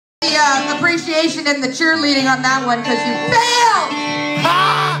appreciation in the cheerleading on that one because you failed!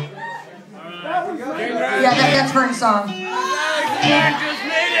 Yeah, that's Vern's song. Just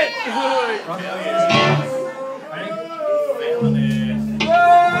made it!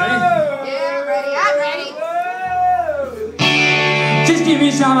 Just give me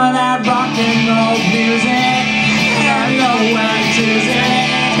some of that rock and roll music. I know where to choose it.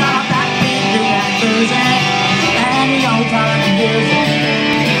 Got a backbeat, you can't lose it. Any old time to use it.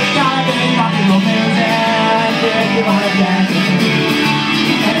 Gotta be rock and roll music. If you wanna dance with me.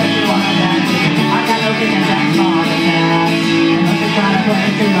 If you wanna dance with me. I got no thing that's more than that. And nothing trying to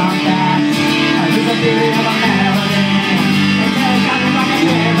play too long fast. Just the beauty of a melody. It's just got me rockin'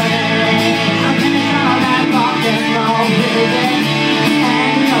 liberty. I'm giving some of that rock and roll music.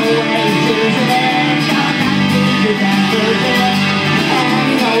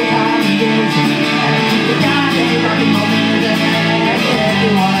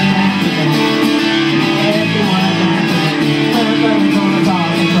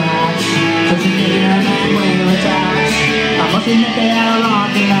 That they had a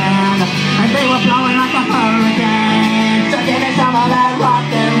rocky land, and they were blowing like a hurricane. So give me some of that rock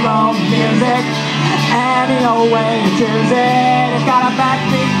and roll music, any old way you choose it. It's got a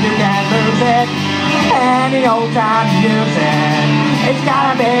backbeat, you can't lose it. Any old time you use it. It's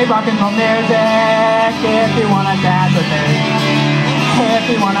gotta be rock and roll music. If you wanna dance with me, if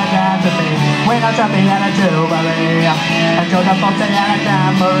you wanna dance with me, we're not jumping at a jubilee, and show the folks they had a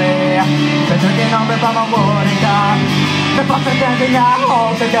jamboree. They're drinking over from a wooden car. The folks are dancing at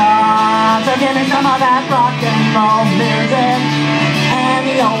all the guns. So give me some of that rock and roll music.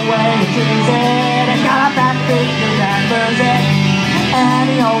 Any old way you choose it. It's got a backbeat, you can't lose it.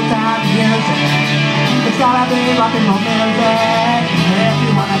 Any old time you use it. It's gotta be rock and roll music. If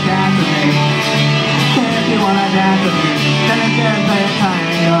you wanna dance with me, if you wanna dance with me, then it's just play a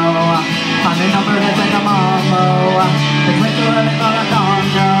tango. I'm in number that's like a mambo. It's way too early for a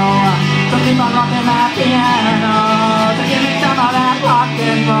tango. So keep on rocking that piano. So give me some of that rock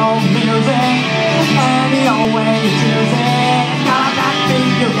and roll music. Any old way you choose it. It's got a backbeat,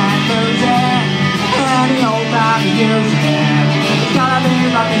 you can't lose it. Any old time you use it. It's gotta be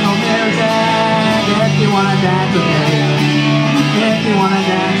rock and roll music. If you wanna dance with me. If you wanna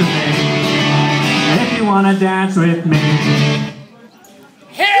dance with me. If you wanna dance with me.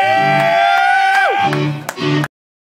 Hey!